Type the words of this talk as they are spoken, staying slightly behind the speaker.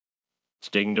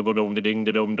Sting da dum da ding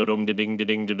da dum da dum da ding da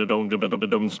ding da dum da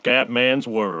dum Scatman's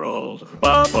world.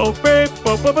 I'm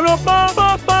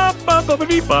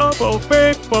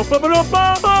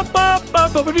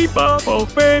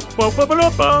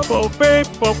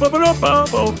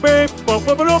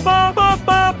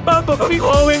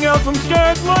calling out from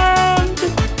Scatland.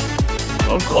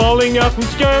 I'm calling out from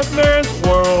Scatman's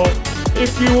world.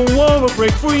 If you want to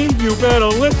break free, you better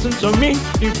listen to me.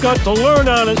 You've got to learn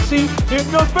how to see in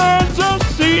your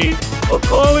fantasy. I'm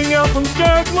calling out from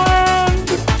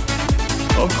Scatland.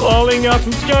 I'm calling out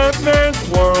from Scatman's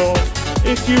world.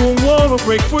 If you want to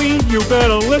break free, you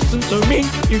better listen to me.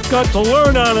 You've got to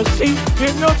learn how to see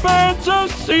in your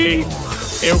fantasy.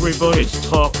 Everybody's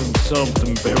talking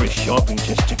something very shocking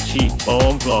just to keep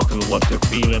on blocking what they're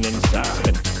feeling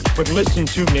inside. But listen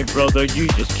to me, brother, you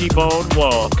just keep on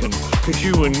walking, 'cause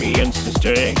you and me and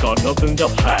sister ain't got nothing to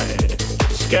hide.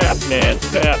 Scatman,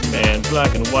 fat man,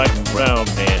 black and white and brown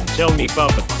man, tell me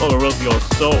about the color of your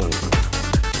soul.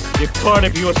 If part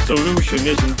of your solution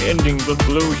isn't ending the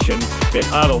pollution, then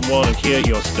I don't want to hear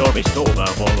your story told. I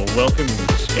want to welcome you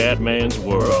to Scatman's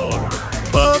world.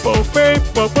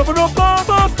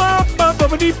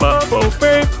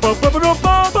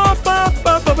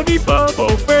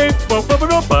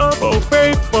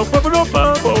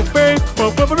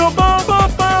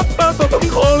 I'm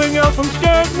calling out from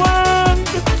Scatland.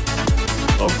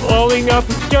 I'm calling out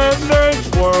from Scatman's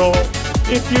world.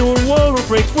 If you want to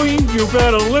break free, you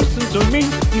better listen to me.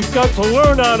 You've got to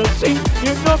learn how to see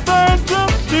in your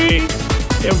fantasy.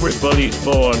 Everybody's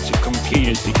born to compete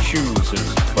as he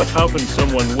chooses, but how can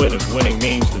someone win if winning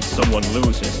means that someone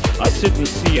loses? I sit and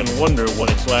see and wonder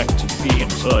what it's like to be in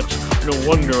touch. No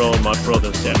wonder all my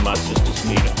brothers and my sisters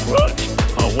need a crutch.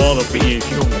 I wanna be a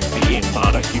human being,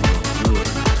 not a human doing.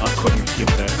 I couldn't give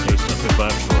that taste up if I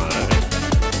tried.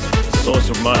 The source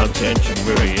of my attention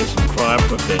really isn't crime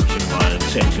prevention. My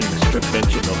intention is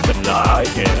prevention of the lie.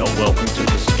 Yeah, welcome to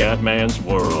the Scatman's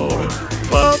world.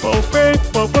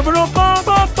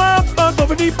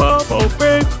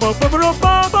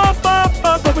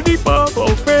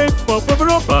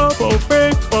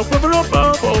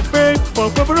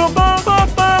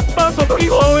 I'm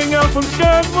calling out from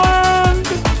Scatland.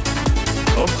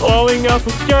 I'm calling out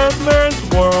from Scatman's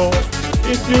world.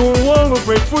 If you want to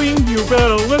break free, you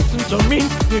better listen to me.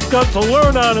 You've got to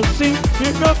learn how to see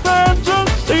in your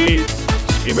fantasy.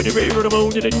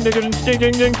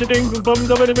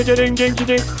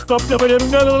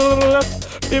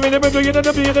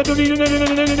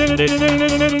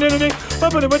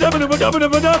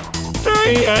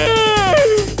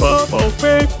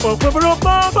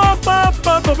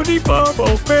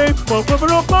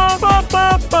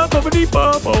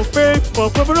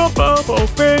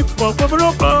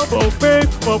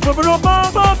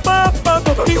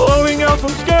 Calling out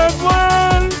from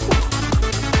Scatland.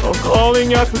 I'm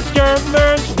calling out from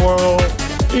Scatman's world.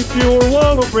 If you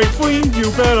want to break free,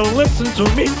 you better listen to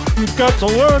me. You've got to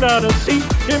learn how to see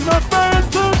in the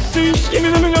fantasy.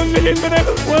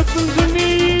 Listen to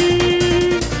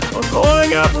me. I'm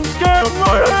calling out from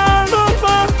Scatman.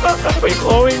 I'm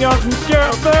calling out from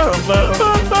Scatman.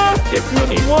 If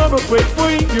you want to break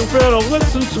free, you better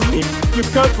listen to me.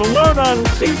 You've got to learn how to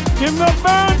see in the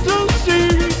fantasy.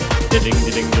 Ding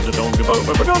ding ding dong dong dong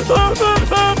dong dong dong dong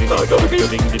dong dong dong dong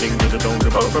dong dong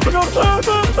dong dong dong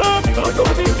dong